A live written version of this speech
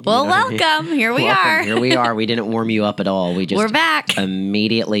Well, welcome. Here we are. Here we are. We didn't warm you up at all. We're back.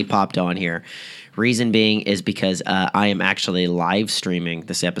 Immediately popped on here. Reason being is because I am actually live streaming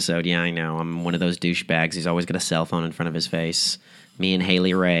this episode. Yeah, I know. I'm one of those douchebags. He's always got a cell phone in front of his face. Me and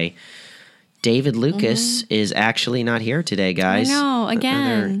Haley Ray. David Lucas is actually not here today, guys. I know,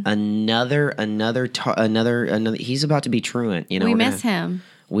 again. Another. He's about to be truant. You know, we miss him.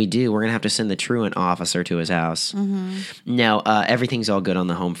 We do. We're going to have to send the truant officer to his house. Now, everything's all good on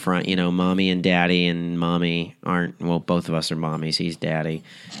the home front. You know, mommy and daddy, and mommy aren't, well, both of us are mommies. He's daddy.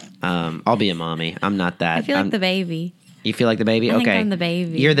 I'll be a mommy. I'm not that. I feel like the baby. You feel like the baby? I okay. think I'm the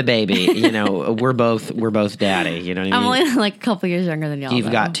baby. You're the baby. You know, we're both daddy. You know what I mean? I'm only like a couple years younger than y'all.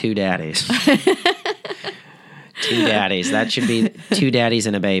 You've got two daddies. Two daddies. That should be two daddies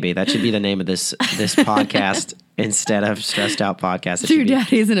and a baby. That should be the name of this podcast instead of Stressed Out Podcast. Two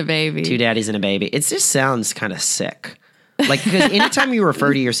daddies and a baby. Two daddies and a baby. It just sounds kind of sick. Like, because anytime you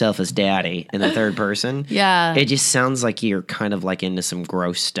refer to yourself as daddy in the third person, yeah, it just sounds like you're kind of like into some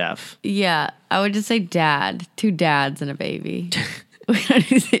gross stuff. Yeah, I would just say dad. Two dads and a baby. We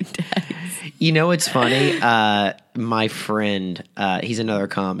don't need to say daddies. You know, it's funny. My friend, he's another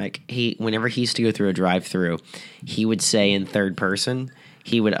comic. Whenever he used to go through a drive-through, he would say in third person,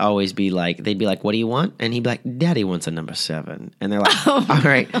 he would always be like, they'd be like, "What do you want?" And he'd be like, "Daddy wants a number 7." And they're like, "All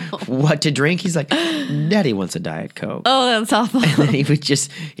right, what to drink?" He's like, "Daddy wants a Diet Coke." Oh, that's awful. And then he'd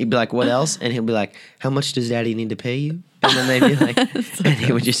be like, "What else?" And he'll be like, "How much does Daddy need to pay you?" And then they'd be like, and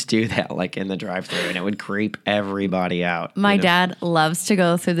he would just do that like in the drive-thru, and it would creep everybody out. My dad loves to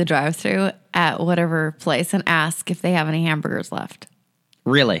go through the drive-thru at whatever place and ask if they have any hamburgers left.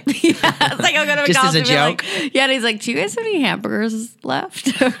 Really? Yeah, it's like I'll go to McDonald's. Just as a and be joke? Like, yeah, and he's like, "Do you guys have any hamburgers left?"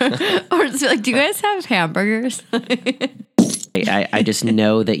 Or just be like, "Do you guys have hamburgers?" I just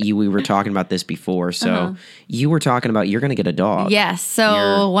know that we were talking about this before. So you were talking about you're going to get a dog. Yes.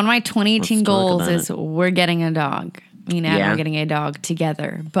 So one of my 2018 Let's talk goals about is we're getting a dog. Me and Adam are getting a dog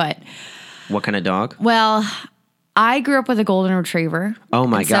together. But what kind of dog? well, I grew up with a golden retriever. Oh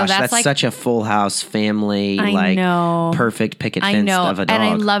my gosh, so that's like, such a Full House family, I know. Perfect picket fence of a dog. And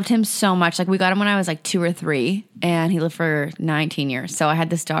I loved him so much. Like we got him when I was like 2 or 3, and he lived for 19 years. So I had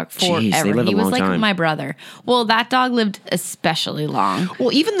this dog forever. Jeez, they live he a was long like time. my brother. Well, that dog lived especially long.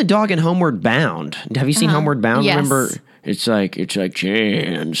 Well, even the dog in Homeward Bound. Have you seen Homeward Bound? Yes. Remember? It's like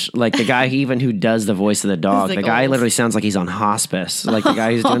Chance. Like the guy even who does the voice of the dog. He's, like, the guy old. literally sounds like he's on hospice. Like the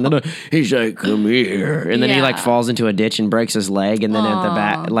guy who's doing the he's like, "Come here," and then he like Yeah. falls into a ditch and breaks his leg. And then at the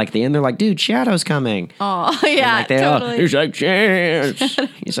back, like the end, they're like, "Dude, Shadow's coming." Oh, yeah, Like they totally. he's like, "Chance."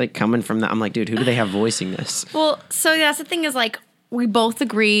 He's like coming from that. I'm like, dude, who do they have voicing this? Well, so that's the thing is like we both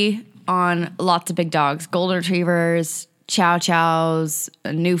agree on lots of big dogs: golden retrievers, chow chows,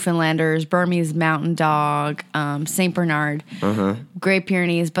 Newfoundlanders, Burmese mountain dog, Saint Bernard, Great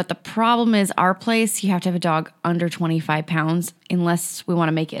Pyrenees. But the problem is, our place, you have to have a dog under 25 pounds unless we want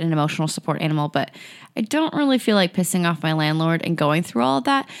to make it an emotional support animal. But I don't really feel like pissing off my landlord and going through all of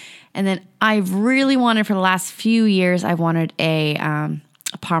that. And then I've really wanted for the last few years, I've wanted a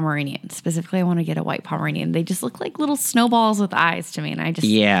Pomeranian. Specifically, I want to get a white Pomeranian. They just look like little snowballs with eyes to me. And I just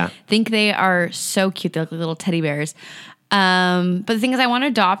think they are so cute. They look like little teddy bears. But the thing is, I want to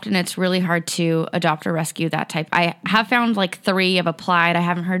adopt, and it's really hard to adopt or rescue that type. I have found like 3. I've applied. I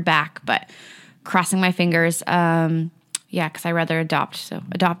haven't heard back, but crossing my fingers. Because I rather adopt. So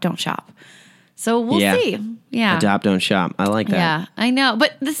adopt, don't shop. So we'll see. Yeah. Adopt, don't shop. I like that. Yeah, I know.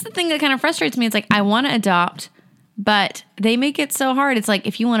 But this is the thing that kind of frustrates me. It's like, I want to adopt, but they make it so hard. It's like,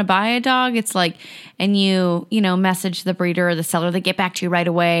 if you want to buy a dog, it's like, and you message the breeder or the seller, they get back to you right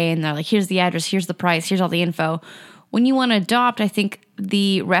away. And they're like, here's the address, here's the price, here's all the info. When you want to adopt, I think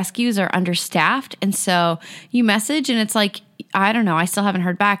the rescues are understaffed. And so you message and it's like, I don't know, I still haven't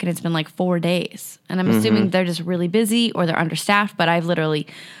heard back, and it's been like 4 days. And I'm assuming they're just really busy or they're understaffed, but I've literally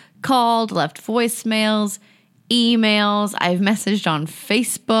called, left voicemails, emails. I've messaged on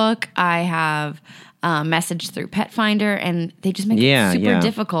Facebook. I have messaged through Pet Finder, and they just make it super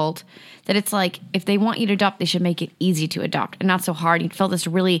difficult. That it's like, if they want you to adopt, they should make it easy to adopt and not so hard. You fill this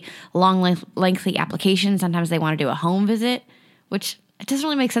really long, lengthy application. Sometimes they want to do a home visit, which it doesn't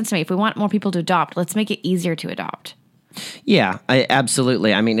really make sense to me. If we want more people to adopt, let's make it easier to adopt. Yeah,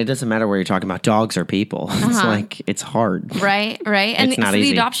 absolutely. I mean, it doesn't matter where you're talking about, dogs or people. It's like, it's hard. Right. And It's not so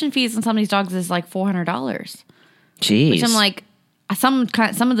easy. the adoption fees on some of these dogs is like $400. Jeez. Which I'm like, some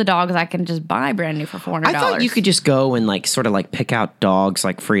of the dogs I can just buy brand new for $400. I thought you could just go and like sort of like pick out dogs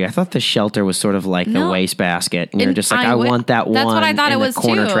like free. I thought the shelter was sort of like the No. wastebasket, and you're just like, I would- want that one. That's what I thought in it the was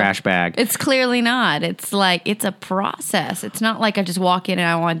corner too. trash bag. It's clearly not. It's like it's a process. It's not like I just walk in and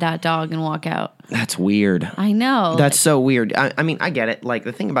I want that dog and walk out. That's weird. I know. That's so weird. I mean, I get it. Like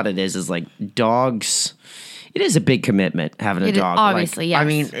the thing about it is like dogs. It is a big commitment having a It is, dog. obviously, like,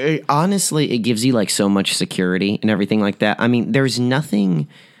 yes. I mean, honestly, it gives you like so much security and everything like that. I mean, there's nothing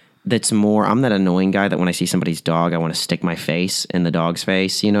that's more. I'm that annoying guy that when I see somebody's dog, I want to stick my face in the dog's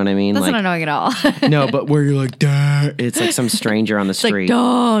face. You know what I mean? That's like, not annoying at all. no, but where you're like, duh, it's like some stranger on the It's like street.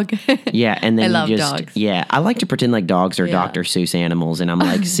 dog. Yeah, and then I love you just dogs. yeah, I like to pretend like dogs are Yeah. Dr. Seuss animals, and I'm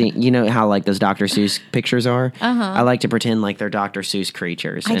like, see, you know how like those Dr. Seuss pictures are. I like to pretend like they're Dr. Seuss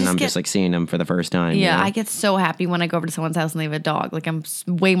creatures, and just I'm get- just like seeing them for the first time. you Yeah, know? I get so happy when I go over to someone's house and they have a dog. Like I'm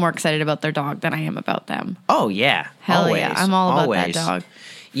way more excited about their dog than I am about them. Oh yeah, Hell always, yeah, I'm all about always. that dog.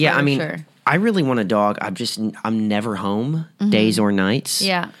 Yeah, for I mean, sure. I really want a dog. I'm never home days or nights.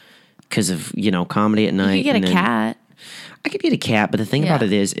 Yeah, because of comedy at night. you could get and a then- cat. I could get a cat, but the thing about Yeah.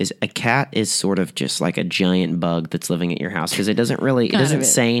 it is a cat is sort of just like a giant bug that's living at your house because it doesn't really, it Kind of doesn't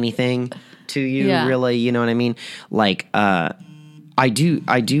is. say anything to you Yeah. really. You know what I mean? Like, I do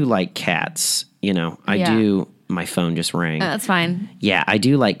like cats. I Yeah. do. My phone just rang. That's fine. Yeah, I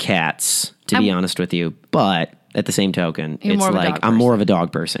do like cats. To be honest with you, but at the same token, You're it's more of a like dog I'm more of a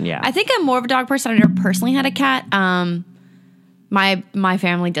dog person. Yeah, I think I'm more of a dog person. I never personally had a cat. My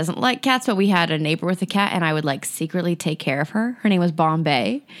family doesn't like cats, but we had a neighbor with a cat, and I would like secretly take care of her. Her name was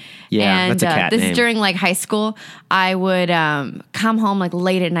Bombay. Yeah, and that's a cat this name. is during like high school. I would come home like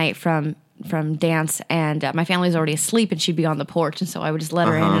late at night from dance, and my family was already asleep, and she'd be on the porch, and so I would just let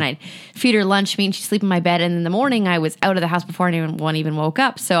her in, and I'd feed her lunch meat, and she'd sleep in my bed, and in the morning I was out of the house before anyone even woke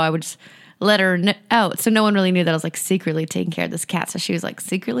up, so I would just let her out, so no one really knew that I was like secretly taking care of this cat. So she was like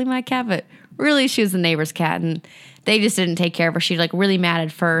secretly my cat, but really she was the neighbor's cat, and they just didn't take care of her. She was like really mad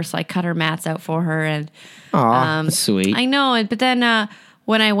at first, so I cut her mats out for her, and Aw, that's sweet. I know, but then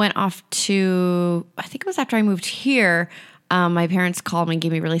when I went off to, I think it was after I moved here, my parents called me and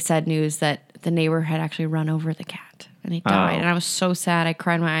gave me really sad news that the neighbor had actually run over the cat and he died. And I was so sad. I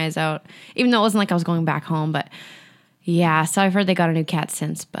cried my eyes out, even though it wasn't like I was going back home. But yeah, so I've heard they got a new cat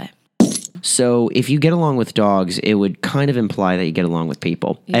since. But So if you get along with dogs, it would kind of imply that you get along with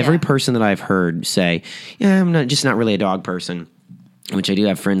people. Every person that I've heard say, yeah, I'm not really a dog person, which I do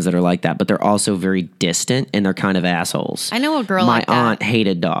have friends that are like that, but they're also very distant and they're kind of assholes. I know a girl My like that. aunt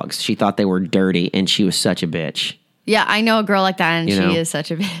hated dogs. She thought they were dirty and she was such a bitch. yeah, I know a girl like that, and You she know? is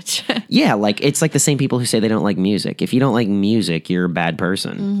such a bitch. Yeah, like it's like the same people who say they don't like music. If you don't like music, you're a bad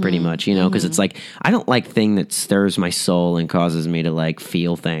person, pretty much, because it's like I don't like thing that stirs my soul and causes me to like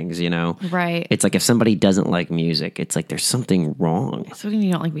feel things, Right. It's like if somebody doesn't like music, it's like there's something wrong. So what do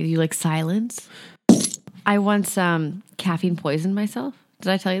you don't like me? You like silence? I once caffeine poisoned myself.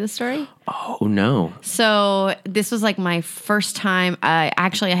 Did I tell you this story? Oh no. So this was like my first time. I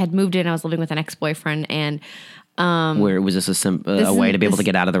had moved in. I was living with an ex-boyfriend, and Where was this a way to be able to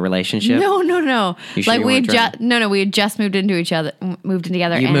get out of the relationship? no. You sure Like you we weren't had we had just moved in together.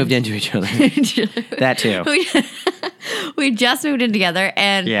 You moved into each other. That too. We just moved in together,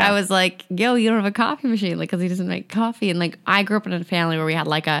 and Yeah. I was like, "Yo, you don't have a coffee machine, like, because he doesn't make coffee." And like, I grew up in a family where we had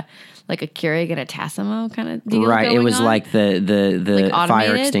like a Keurig and a Tassimo kind of deal. Right. It going was on. like the Like fire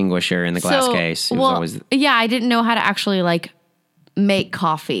automated? extinguisher in the glass case. It was always yeah, I didn't know how to actually like make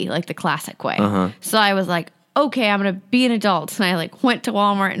coffee like the classic way. So I was like, okay, I'm gonna be an adult, and I like went to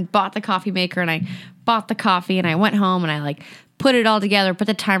Walmart and bought the coffee maker, and I bought the coffee, and I went home and I like put it all together, put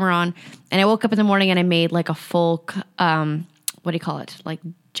the timer on, and I woke up in the morning and I made like a full what do you call it, like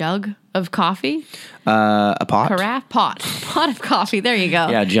jug of coffee, a pot. pot of coffee. There you go.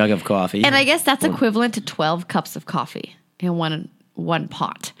 Yeah, a jug of coffee. And I guess that's equivalent to 12 cups of coffee in one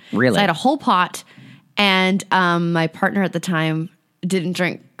pot. Really? So I had a whole pot, and my partner at the time didn't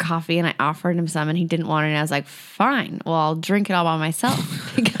drink coffee, and I offered him some, and he didn't want it. And I was like, fine, well, I'll drink it all by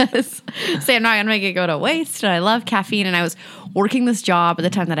myself because say I'm not going to make it go to waste. And I love caffeine, and I was working this job at the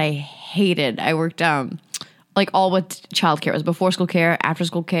time that I hated. I worked like all with childcare. It was before school care, after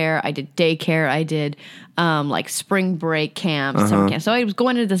school care. I did daycare. I did like spring break camps, summer camp. So I was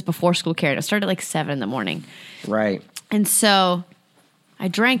going into this before school care, and it started at like 7 a.m. Right. And so I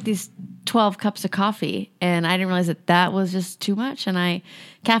drank these 12 cups of coffee, and I didn't realize that was just too much, and I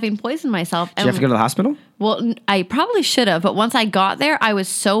caffeine poisoned myself. Did you have to go to the hospital? Well, I probably should have, but once I got there, I was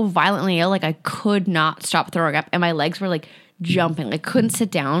so violently ill, like I could not stop throwing up, and my legs were like jumping. I couldn't sit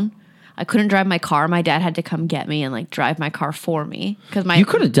down. I couldn't drive my car. My dad had to come get me and like drive my car for me because You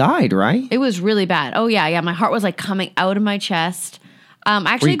could have died, right? it was really bad. Oh yeah. My heart was like coming out of my chest. Were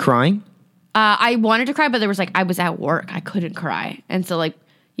Actually, you crying? I wanted to cry, but there was I was at work. I couldn't cry. And so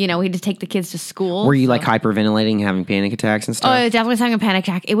we had to take the kids to school. Were you so. hyperventilating, having panic attacks and stuff? Oh, I definitely was having a panic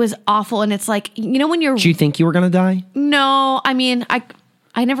attack. It was awful. And it's when you're... Did you think you were going to die? No, I mean,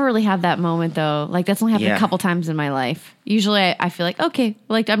 I never really had that moment though. That's only happened a couple times in my life. Usually I feel okay,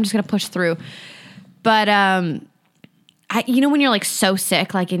 I'm just going to push through. But, when you're so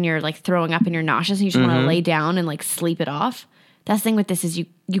sick, and you're throwing up and you're nauseous and you just want to lay down and sleep it off. That's the thing with this is you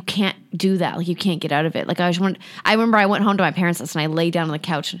can't do that. You can't get out of it. I remember I went home to my parents' house and I laid down on the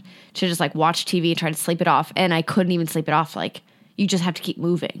couch to just watch TV and try to sleep it off. And I couldn't even sleep it off. You just have to keep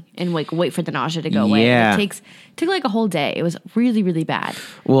moving and wait for the nausea to go away. Yeah. It took a whole day. It was really, really bad.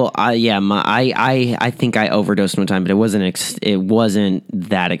 Well, I think I overdosed one time, but it wasn't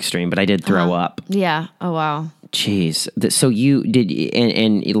that extreme, but I did throw up. Yeah. Oh, wow. Jeez. So you did,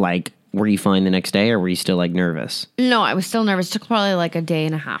 and were you fine the next day or were you still nervous? No, I was still nervous. It took probably a day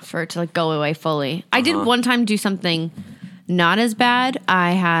and a half for it to go away fully. I did one time do something not as bad.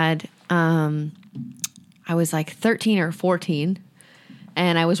 I had, I was 13 or 14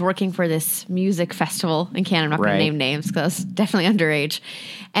 and I was working for this music festival in Canada. I'm not going to name names because I was definitely underage.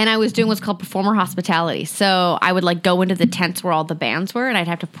 And I was doing what's called performer hospitality. So I would go into the tents where all the bands were and I'd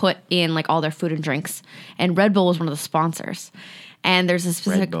have to put in all their food and drinks. And Red Bull was one of the sponsors. And there's a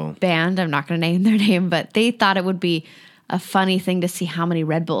specific band, I'm not going to name their name, but they thought it would be a funny thing to see how many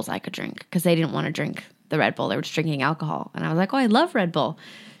Red Bulls I could drink because they didn't want to drink the Red Bull. They were just drinking alcohol. And I was I love Red Bull.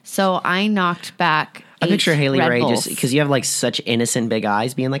 So I knocked back I picture Haley Red Ray Bulls. just because you have such innocent big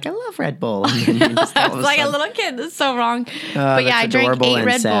eyes being I love Red Bull. And I was a little kid. That's so wrong. But yeah, I drank 8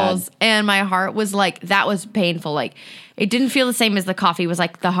 Red Bulls and my heart was that was painful. It didn't feel the same as the coffee. It was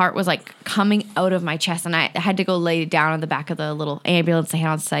the heart was coming out of my chest and I had to go lay down on the back of the little ambulance they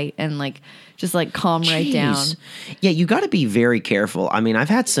had on site and just calm right down. Yeah, you got to be very careful. I mean, I've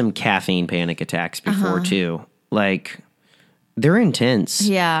had some caffeine panic attacks before too. They're intense.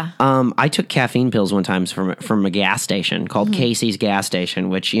 Yeah. I took caffeine pills one time from a gas station called Casey's gas station,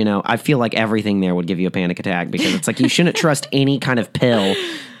 which, I feel everything there would give you a panic attack because it's you shouldn't trust any kind of pill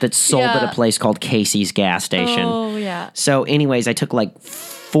that's sold at a place called Casey's gas station. Oh, yeah. So anyways, I took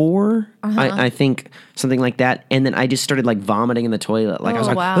 4, I think, something like that. And then I just started vomiting in the toilet. I was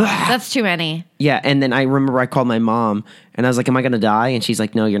wow. Ugh. That's too many. Yeah. And then I remember I called my mom and I was am I going to die? And she's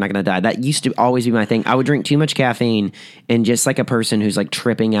no, you're not going to die. That used to always be my thing. I would drink too much caffeine and just a person who's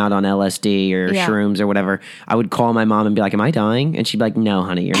tripping out on LSD or shrooms or whatever, I would call my mom and be am I dying? And she'd be no,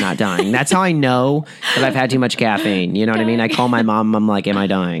 honey, you're not dying. That's how I know that I've had too much caffeine. You know what I mean? I call my mom. I'm am I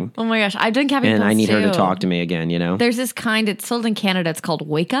dying? Oh my gosh. I've done caffeine and pills I need too. her to talk to me again, There's this kind, it's sold in Canada. It's called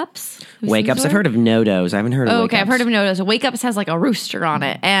Wake Ups. Wake Ups. I've heard of No-Dos. I haven't heard of Wake okay, Ups. I've heard of No-Dos. Wake Ups has a rooster on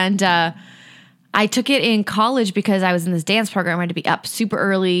it. And I took it in college because I was in this dance program. I had to be up super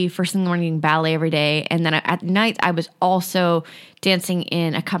early, first thing in the morning, ballet every day. And then at night, I was also dancing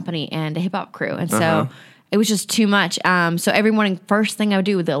in a company and a hip-hop crew. And so it was just too much. So every morning, first thing I would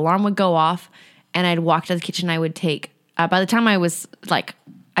do, the alarm would go off and I'd walk to the kitchen. I would take, by the time I was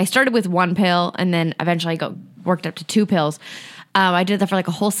I started with 1 pill and then eventually I worked up to 2 pills. I did that for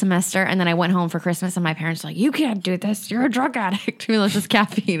a whole semester, and then I went home for Christmas, and my parents were you can't do this. You're a drug addict. Even though it's just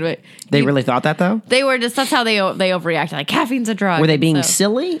caffeine. But they really thought that, though? They were just, that's how they overreacted. Caffeine's a drug. Were they being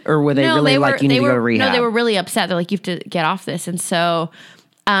silly, or were they really you need to go to rehab? No, they were really upset. They're you have to get off this. And so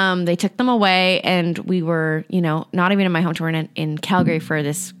they took them away, and we were, not even in my hometown, in Calgary for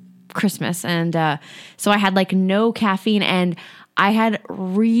this Christmas. And so I had no caffeine, and I had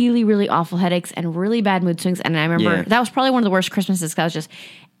really, really awful headaches and really bad mood swings. And I remember that was probably one of the worst Christmases because I was just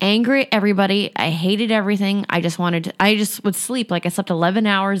angry at everybody. I hated everything. I just would sleep. I slept 11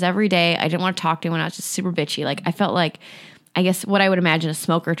 hours every day. I didn't want to talk to anyone. I was just super bitchy. I felt I guess what I would imagine a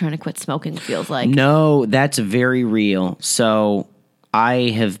smoker trying to quit smoking feels like. No, that's very real. So I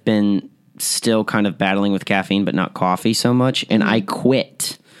have been still kind of battling with caffeine, but not coffee so much. And I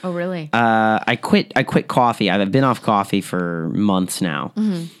quit. Oh, really? I quit coffee. I've been off coffee for months now.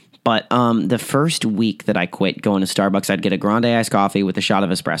 But the first week that I quit going to Starbucks, I'd get a grande iced coffee with a shot of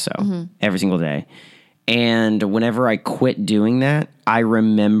espresso every single day. And whenever I quit doing that, I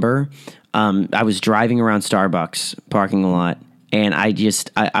remember I was driving around Starbucks parking lot, and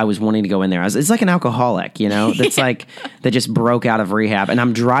I was wanting to go in there. It's like an alcoholic, that's that just broke out of rehab, and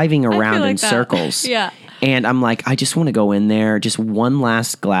I'm driving around in circles. Yeah. And I'm I just want to go in there, just one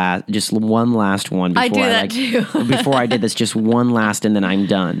last glass, just one last one before I do that too. before I did this, just one last, and then I'm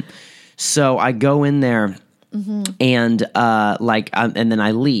done. So I go in there, and and then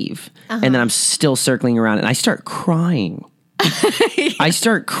I leave, and then I'm still circling around, and I start crying. I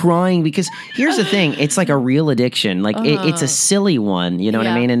start crying because here's the thing. It's like a real addiction. Like it's a silly one. You know what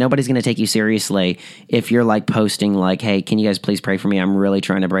I mean? And nobody's going to take you seriously if you're like posting like, hey, can you guys please pray for me? I'm really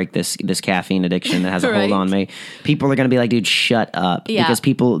trying to break this caffeine addiction that has a hold on me. People are going to be like, dude, shut up. Yeah.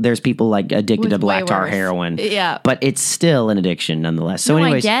 Because there's people like addicted to black tar heroin. Yeah. But it's still an addiction nonetheless. So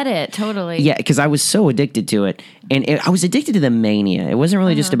anyways. I get it. Totally. Yeah, because I was so addicted to it. And I was addicted to the mania. It wasn't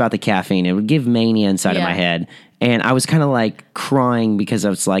really just about the caffeine. It would give mania inside of my head. And I was kind of like crying because I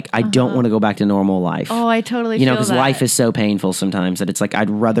was like, I don't want to go back to normal life. Oh, I totally You know, feel because that. life is so painful sometimes that it's like I'd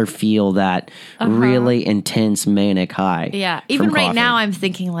rather feel that really intense manic high. Yeah. Even right now, I'm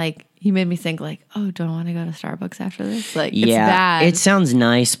thinking like, you made me think like, oh, don't I want to go to Starbucks after this? Like, it's bad. It sounds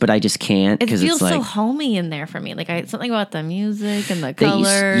nice, but I just can't. It feels it's like, so homey in there for me. Like something about the music and the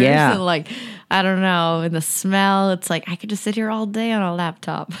colors. Yeah. And like, I don't know, and the smell. It's like I could just sit here all day on a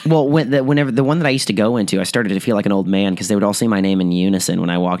laptop. Well, whenever the one that I used to go into, I started to feel like an old man because they would all say my name in unison when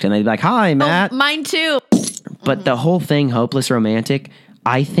I walked in. They'd be like, "Hi, Matt." Oh, mine too. But the whole thing, hopeless romantic,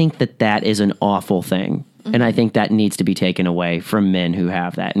 I think that is an awful thing. And I think that needs to be taken away from men who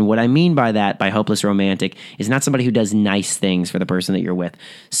have that. And what I mean by that, by hopeless romantic, is not somebody who does nice things for the person that you're with.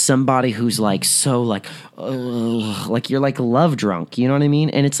 Somebody who's like so like you're like love drunk. You know what I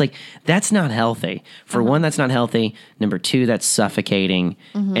mean? And it's like, that's not healthy. For one, that's not healthy. Number two, that's suffocating.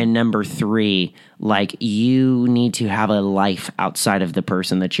 And number three, like you need to have a life outside of the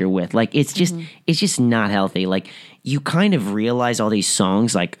person that you're with. Like it's just not healthy. Like you kind of realize all these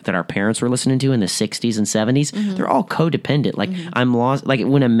songs like that our parents were listening to in the 60s and 70s, they're all codependent. Like I'm lost. Like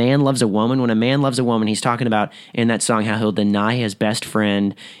when a man loves a woman, he's talking about in that song how he'll deny his best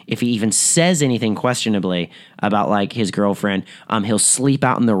friend if he even says anything questionably about like his girlfriend. He'll sleep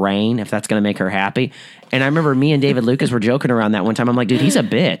out in the rain if that's going to make her happy. And I remember me and David Lucas were joking around that one time. I'm like, dude, he's a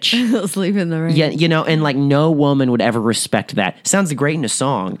bitch. He'll sleep in the rain. Yeah, you know, and like no woman would ever respect that. Sounds great in a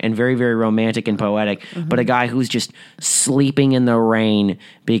song and very, very romantic and poetic. But a guy who's just sleeping in the rain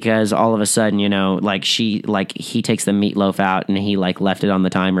because all of a sudden, you know, like he takes the meatloaf out and he like left it on the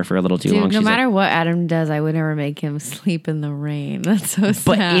timer for a little too long. No She's matter like, what Adam does, I would never make him sleep in the rain. That's so sad.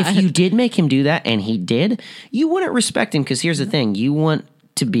 but if you did make him do that and he did, you wouldn't respect him because here's the thing. You want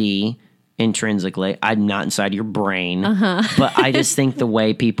to be intrinsically, I'm not inside your brain, but I just think the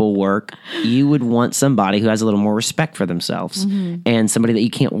way people work, you would want somebody who has a little more respect for themselves and somebody that you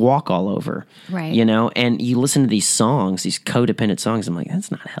can't walk all over. Right. You know, and you listen to these songs, these codependent songs, I'm like,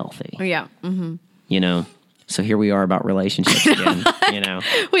 that's not healthy. Yeah. You know? So here we are about relationships again, you know?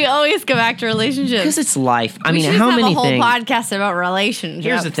 We always go back to relationships. Because it's life. I mean, we should how have many a whole things... podcast about relationships.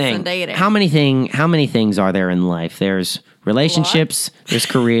 Here's the thing. And dating. How many things are there in life? There's relationships, there's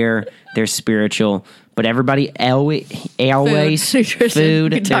career, there's spiritual, but everybody always Nutrition.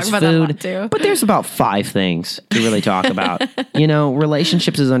 food, We talk there's about that a lot, food. too. But there's about 5 things to really talk about. You know,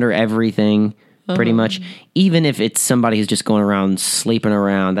 relationships is under everything. Pretty much, even if it's somebody who's just going around sleeping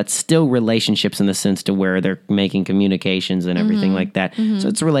around, that's still relationships in the sense to where they're making communications and everything like that. So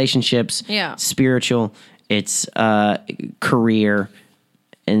it's relationships, spiritual, it's career,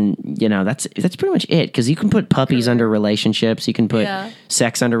 and you know that's pretty much it. Because you can put puppies under relationships, you can put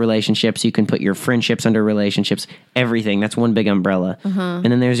sex under relationships, you can put your friendships under relationships, everything. That's one big umbrella. And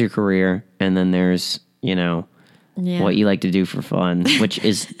then there's your career, and then there's what you like to do for fun, which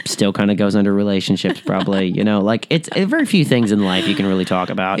is still kind of goes under relationships probably, you know, like it's very few things in life you can really talk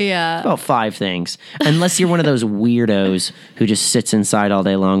about. Yeah. It's about 5 things. Unless you're one of those weirdos who just sits inside all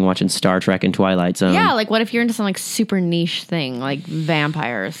day long watching Star Trek and Twilight Zone. Yeah, like what if you're into some like super niche thing, like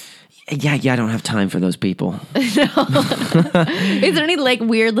vampires? Yeah, I don't have time for those people. Is there any like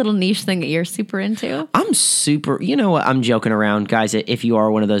weird little niche thing that you're super into? I'm super, you know what, I'm joking around. Guys, if you are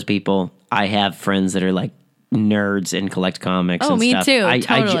one of those people, I have friends that are like nerds and collect comics and me stuff. too.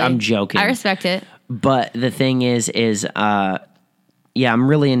 Totally. I'm joking. I respect it. But the thing is I'm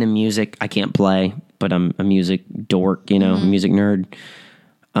really into music. I can't play, but I'm a music dork, you know, music nerd.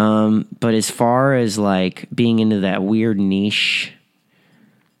 But as far as like being into that weird niche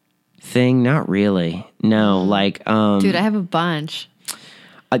thing, not really. No, like Dude, I have a bunch.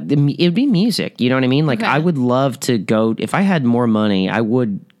 it would be music. You know what I mean? Like I would love to go if I had more money. I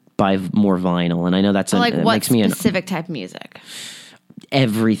would buy more vinyl, and I know that's Like what makes me specific type of music?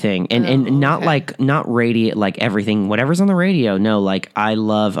 Everything and not like not radio like everything whatever's on the radio. No, like I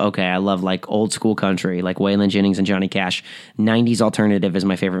love like old school country, like Waylon Jennings and Johnny Cash. 90s alternative is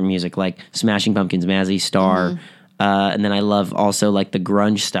my favorite music, like Smashing Pumpkins, Mazzy Star. And then I love also like the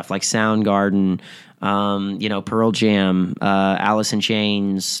grunge stuff, like Soundgarden, Pearl Jam, Alice in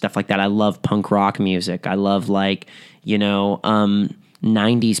Chains, stuff like that. I love punk rock music. I love like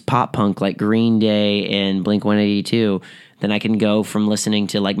 '90s pop punk like Green Day and Blink 182, then I can go from listening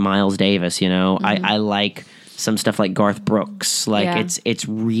to like Miles Davis. You know, I like some stuff like Garth Brooks. Like it's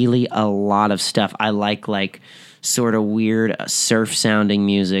really a lot of stuff. I like sort of weird surf sounding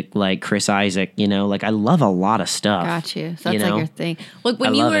music like Chris Isaak. You know, like I love a lot of stuff. Got you. So that's like your thing. Look,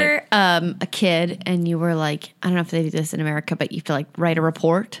 when you were a kid and you were like, I don't know if they do this in America, but you have to like write a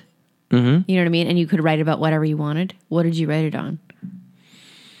report. Mm-hmm. You know what I mean? And you could write about whatever you wanted. What did you write it on?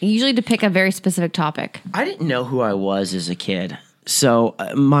 Usually to pick a very specific topic. I didn't know who I was as a kid. So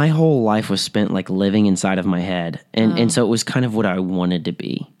my whole life was spent like living inside of my head. And so it was kind of what I wanted to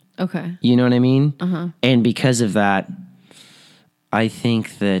be. Okay. You know what I mean? Uh-huh. And because of that, I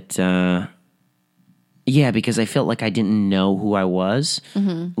think that, because I felt like I didn't know who I was.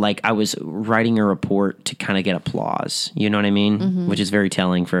 Mm-hmm. Like I was writing a report to kind of get applause. You know what I mean? Mm-hmm. Which is very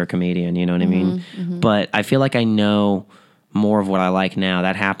telling for a comedian. You know what I mean? Mm-hmm. But I feel like I know more of what I like now.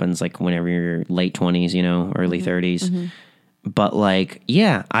 That happens like whenever you're late 20s, you know, early 30s. Mm-hmm. But like,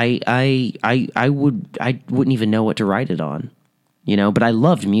 yeah, I wouldn't even know what to write it on, you know. But I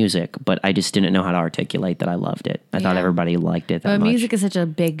loved music, but I just didn't know how to articulate that I loved it. I thought everybody liked it that much. Music is such a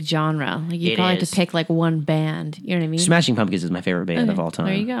big genre. Like you probably have to pick like one band. You know what I mean? Smashing Pumpkins is my favorite band of all time.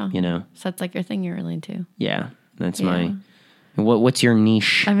 There you go. You know, so that's like your thing you're really into. Yeah, that's my. What's your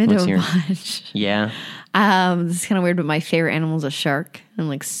niche? I'm into a bunch. Yeah. This is kind of weird, but my favorite animal is a shark. I'm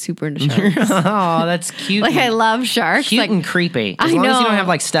like super into sharks. Oh, that's cute. Like I love sharks. Cute like, and creepy. As long as you don't have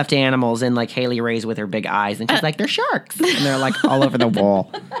like stuffed animals and like Haley Ray's with her big eyes and she's like, they're sharks. And they're like all over the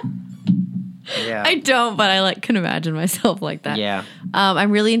wall. Yeah. I don't, but I like can imagine myself like that. Yeah.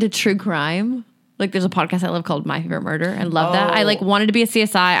 I'm really into true crime. Like there's a podcast I love called My Favorite Murder and love that. I like wanted to be a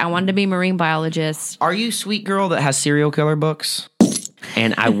CSI. I wanted to be a marine biologist. Are you sweet girl that has serial killer books?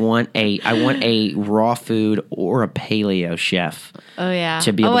 And I want a raw food or a paleo chef. Oh yeah.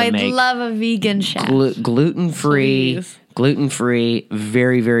 To be able to make. I'd love a vegan chef. Gluten free,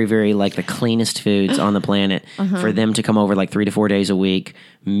 very, very, very like the cleanest foods on the planet for them to come over like 3 to 4 days a week,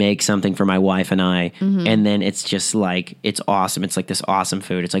 make something for my wife and I, and then it's just like it's awesome. It's like this awesome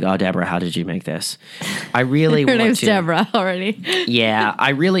food. It's like, oh, Deborah, how did you make this? I really Her name's Deborah already. Yeah,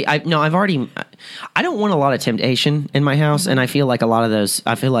 I don't want a lot of temptation in my house, and I feel like a lot of those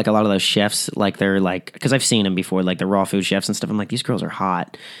chefs, like they're like, because I've seen them before, like the raw food chefs and stuff. I'm like, these girls are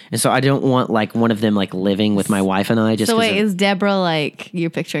hot, and so I don't want like one of them like living with my wife and I. Just so wait, is Deborah like you're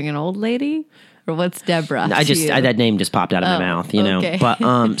picturing an old lady? Or what's Deborah? That name just popped out of my mouth, you know. Okay. But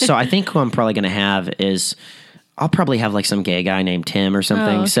so I think who I'm probably going to have is I'll probably have like some gay guy named Tim or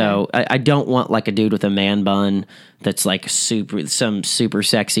something. Oh, okay. So I don't want like a dude with a man bun that's like some super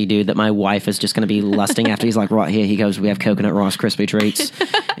sexy dude that my wife is just going to be lusting after. He's like, right here he goes. We have coconut Ross Krispie treats,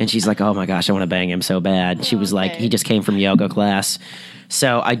 and she's like, oh my gosh, I want to bang him so bad. She was like, he just came from yoga class.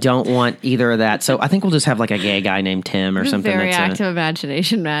 So I don't want either of that. So I think we'll just have like a gay guy named Tim or something. Very active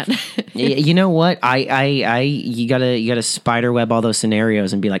imagination, Matt. You know what? You gotta spider web all those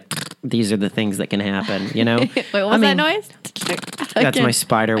scenarios and be like, these are the things that can happen. You know? Wait, what was that noise? That's my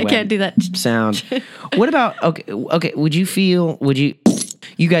spider web. I can't do that sound. What about okay?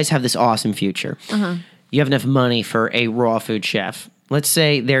 You guys have this awesome future. You have enough money for a raw food chef. Let's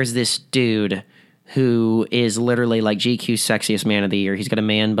say there's this dude who is literally like GQ's sexiest man of the year. He's got a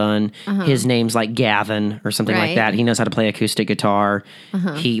man bun. His name's like Gavin or something like that. He knows how to play acoustic guitar.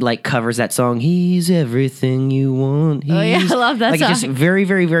 He like covers that song, He's Everything You Want. Oh yeah, I love that like, song. Just very,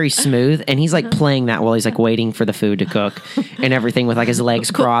 very, very smooth. And he's like playing that while he's like waiting for the food to cook and everything with like his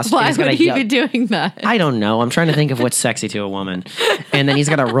legs crossed. Why would he be doing that? I don't know. I'm trying to think of what's sexy to a woman. And then he's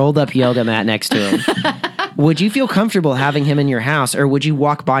got a rolled up yoga mat next to him. Would you feel comfortable having him in your house, or would you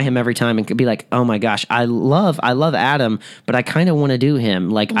walk by him every time and be like, oh my gosh, I love Adam, but I kind of want to do him.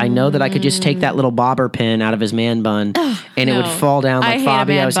 Like, I know that I could just take that little bobber pin out of his man bun and it would fall down like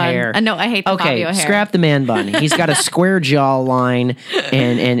Fabio's hair. No, I hate the Fabio hair. Scrap the man bun. He's got a square jawline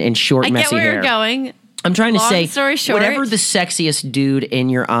and short, messy hair. I get where you're going. I'm trying to say, story short, whatever the sexiest dude in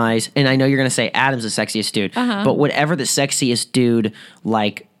your eyes, and I know you're going to say Adam's the sexiest dude, but whatever the sexiest dude,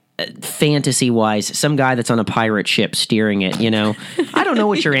 like, fantasy-wise, some guy that's on a pirate ship steering it, you know? I don't know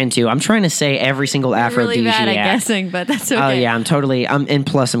what you're into. I'm trying to say every single aphrodisiac. Really bad at guessing, but that's okay. Oh, yeah, and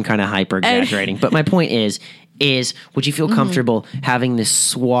plus I'm kind of hyper-exaggerating. But my point is would you feel comfortable having this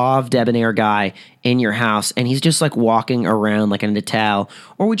suave, debonair guy in your house, and he's just like walking around like in a towel?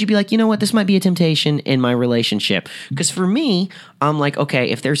 Or would you be like, you know what, this might be a temptation in my relationship? Because for me, I'm like, okay,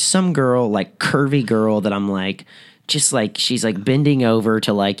 if there's some girl, like curvy girl that I'm like, just like she's like bending over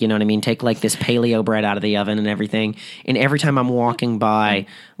to like, you know what I mean, take like this paleo bread out of the oven and everything. And every time I'm walking by,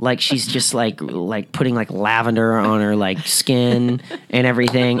 like she's just like putting like lavender on her like skin and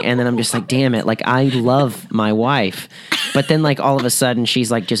everything. And then I'm just like, damn it, like I love my wife. But then like all of a sudden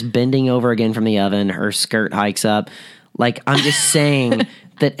she's like just bending over again from the oven. Her skirt hikes up. Like I'm just saying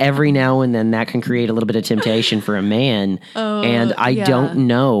that every now and then that can create a little bit of temptation for a man. And I don't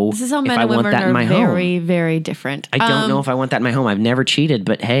know This is how if men I and want women that in are my very, home. very different. I don't know if I want that in my home. I've never cheated,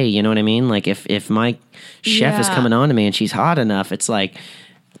 but hey, you know what I mean? Like if my chef is Yeah. coming on to me and she's hot enough, it's like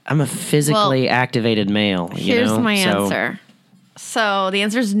I'm a physically activated male. Here's my So- answer. So the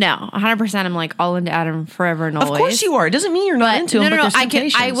answer is no. 100%. I'm like all into Adam forever and always. Of course you are. It doesn't mean you're not into him. But there's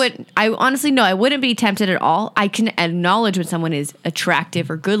temptations. I honestly no. I wouldn't be tempted at all. I can acknowledge when someone is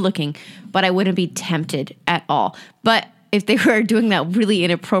attractive or good looking, but I wouldn't be tempted at all. But if they were doing that really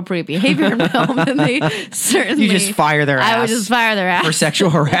inappropriate behavior in film, then they certainly You just fire their I would ass just fire their ass for sexual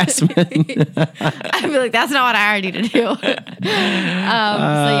harassment. I'd be like, that's not what I hired you to do. So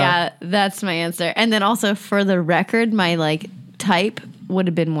yeah, that's my answer. And then also for the record, my like type would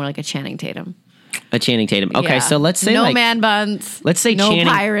have been more like a Channing Tatum. A Channing Tatum. Okay, Yeah. so let's say no like, man buns. let's say no Channing,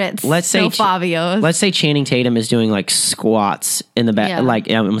 pirates. Let's say no Fabios. Let's say Channing Tatum is doing like squats in the Yeah. like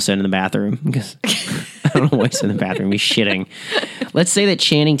I almost said in the bathroom because I don't know why he's in the bathroom. He's shitting. Let's say that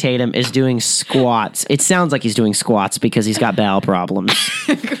Channing Tatum is doing squats. It sounds like he's doing squats because he's got bowel problems.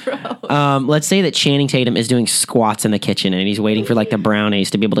 Let's say that Channing Tatum is doing squats in the kitchen and he's waiting for like the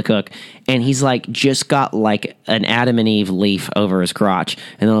brownies to be able to cook, and he's like just got like an Adam and Eve leaf over his crotch,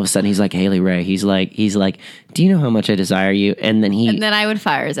 and then all of a sudden he's like, Haley Ray, he's like, do you know how much I desire you? And then and then I would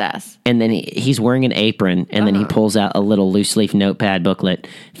fire his ass. and then he's wearing an apron, and then he pulls out a little loose leaf notepad booklet,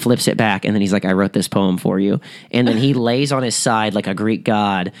 flips it back, and then he's like, I wrote this poem for you. And then he lays on his side like a Greek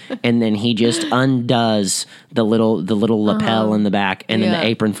god, and then he just undoes the little lapel in the back, and then Yeah. the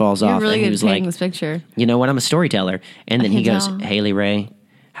apron falls You're off. really And he good was at painting like, this picture. you know what? I'm a storyteller. And then he can goes, tell. Haley Ray,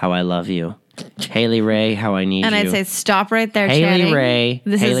 how I love you. Haley Ray, how I need And you. I'd say, stop right there, Haley Channing. Ray.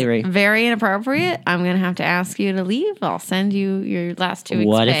 This Haley is Ray. very inappropriate. I'm going to have to ask you to leave. I'll send you your last 2 weeks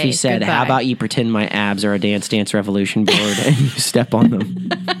What if pay. he said, how Goodbye. about you pretend my abs are a Dance Dance Revolution board and you step on them?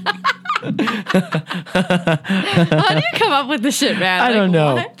 How do you come up with this shit, man? I don't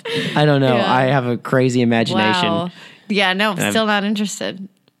know. What? I don't know. Yeah. I have a crazy imagination. Wow. Yeah, no, still not interested.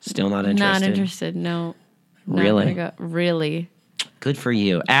 Still not interested. Not interested. No. Not Really? gonna go- Really? Good for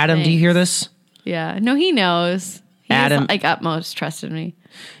you. Adam, do you hear this? Yeah. No, he knows. He Adam- has, like utmost trust in me.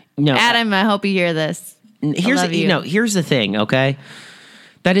 No. Adam, I hope you hear this. here's love you. here's the thing, okay?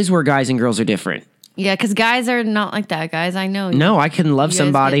 That is where guys and girls are different. Yeah, because guys are not like that. Guys, I know. No, I can love You guys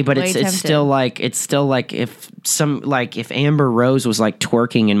somebody, get but way it's tempted. still like if Amber Rose was like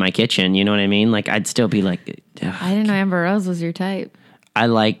twerking in my kitchen, you know what I mean? Like I'd still be like, ugh. I didn't know Amber Rose was your type. I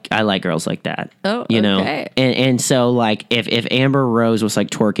like girls like that. Oh, you know, okay. and so like if Amber Rose was like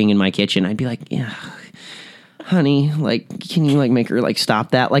twerking in my kitchen, I'd be like, yeah, honey, like, can you like make her like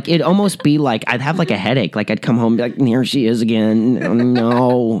stop that? Like it'd almost be like I'd have like a headache. Like I'd come home and be like, here she is again. Oh,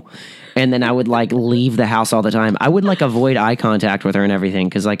 no. And then I would like leave the house all the time. I would like avoid eye contact with her and everything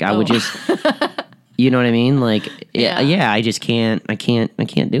because like I would just. You know what I mean? Like, yeah, I just can't. I can't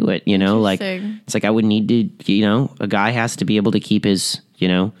do it. You know, like Interesting. it's like I would need to. You know, a guy has to be able to keep his,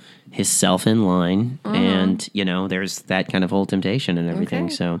 his self in line, and there's that kind of whole temptation and everything.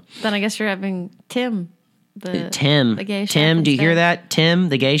 Okay. So, Then I guess you're having Tim. Tim, the gay chef Tim, do you hear instead. that? Tim,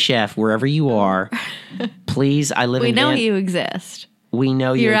 the gay chef, wherever you are, please. I live We in. know you exist. We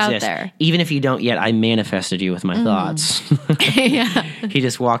know you You're out exist. there. Even if you don't yet, I manifested you with my thoughts. Yeah. He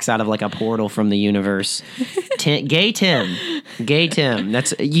just walks out of like a portal from the universe. Gay Tim.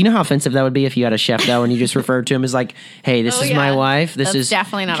 That's, you know how offensive that would be if you had a chef though and you just referred to him as like, hey, this Oh, is my yeah. wife. This That's is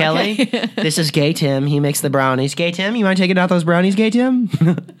definitely not Kelly. okay. This is Gay Tim. He makes the brownies. Gay Tim, you mind taking out those brownies, Gay Tim?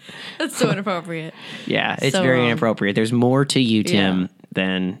 That's so inappropriate. Yeah, it's So very wrong. inappropriate. There's more to you, Tim, Yeah.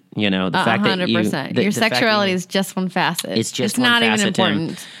 than the fact that you. 100%. the Your fact that sexuality you- is just one facet. It's just it's one not even facet, Tim.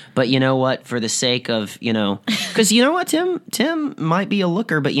 important. But you know what? For the sake of, because you know what, Tim might be a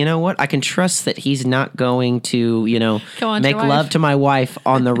looker, but you know what? I can trust that he's not going to, Go on to make your wife. love to my wife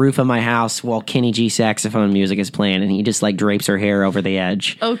on the roof of my house while Kenny G saxophone music is playing and he just like drapes her hair over the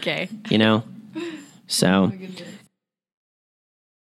edge, Okay. you know? So,